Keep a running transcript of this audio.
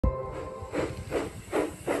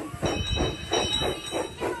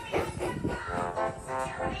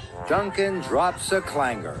Duncan drops a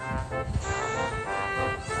clanger.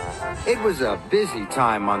 It was a busy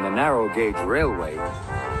time on the narrow gauge railway.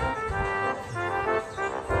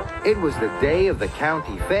 It was the day of the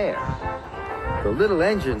county fair. The little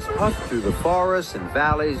engines puffed through the forests and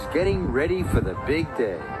valleys, getting ready for the big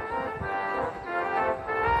day.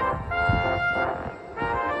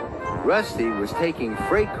 Rusty was taking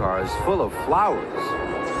freight cars full of flowers.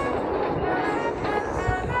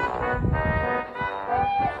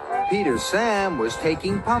 Peter Sam was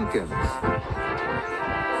taking pumpkins.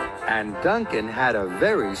 And Duncan had a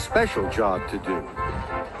very special job to do.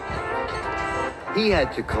 He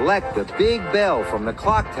had to collect the big bell from the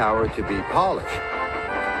clock tower to be polished.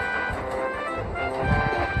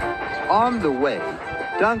 On the way,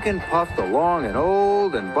 Duncan puffed along an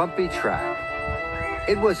old and bumpy track.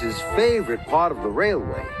 It was his favorite part of the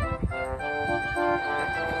railway.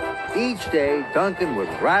 Each day, Duncan would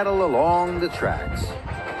rattle along the tracks.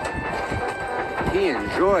 He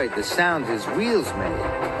enjoyed the sound his wheels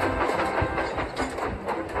made.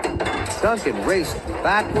 Duncan raced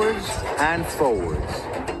backwards and forwards,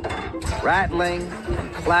 rattling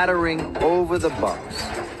and clattering over the bumps.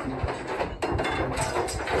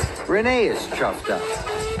 Rheneas chuffed up.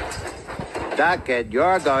 "Duncan,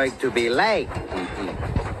 you're going to be late," he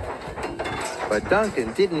peeped. But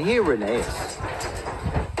Duncan didn't hear Rheneas.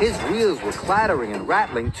 His wheels were clattering and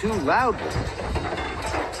rattling too loudly.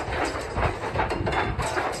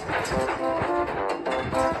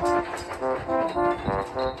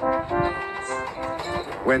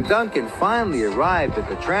 When Duncan finally arrived at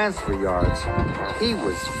the transfer yards, he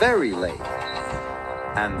was very late,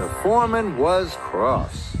 and the foreman was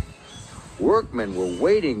cross. Workmen were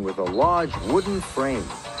waiting with a large wooden frame.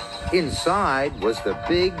 Inside was the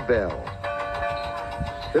big bell.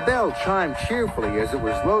 The bell chimed cheerfully as it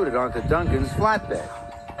was loaded onto Duncan's flatbed.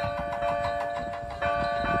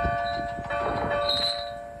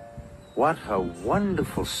 "What a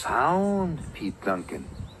wonderful sound," peeped Duncan.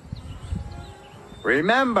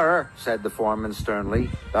 "Remember," said the foreman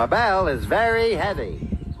sternly, "the bell is very heavy.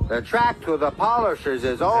 The track to the polishers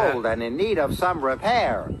is old and in need of some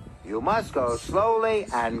repair. You must go slowly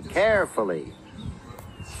and carefully."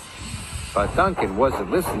 But Duncan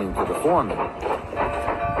wasn't listening to the foreman.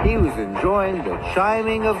 He was enjoying the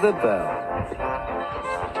chiming of the bell.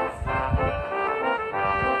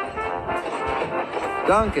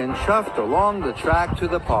 Duncan chuffed along the track to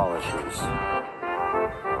the polishers.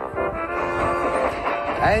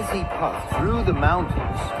 As he puffed through the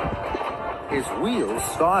mountains, his wheels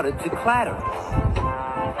started to clatter.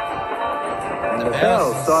 And the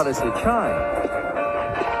bell started to chime.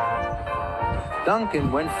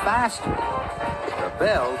 Duncan went faster. The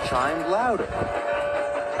bell chimed louder.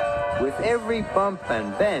 With every bump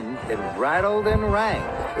and bend, it rattled and rang.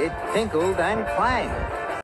 It tinkled and clanged.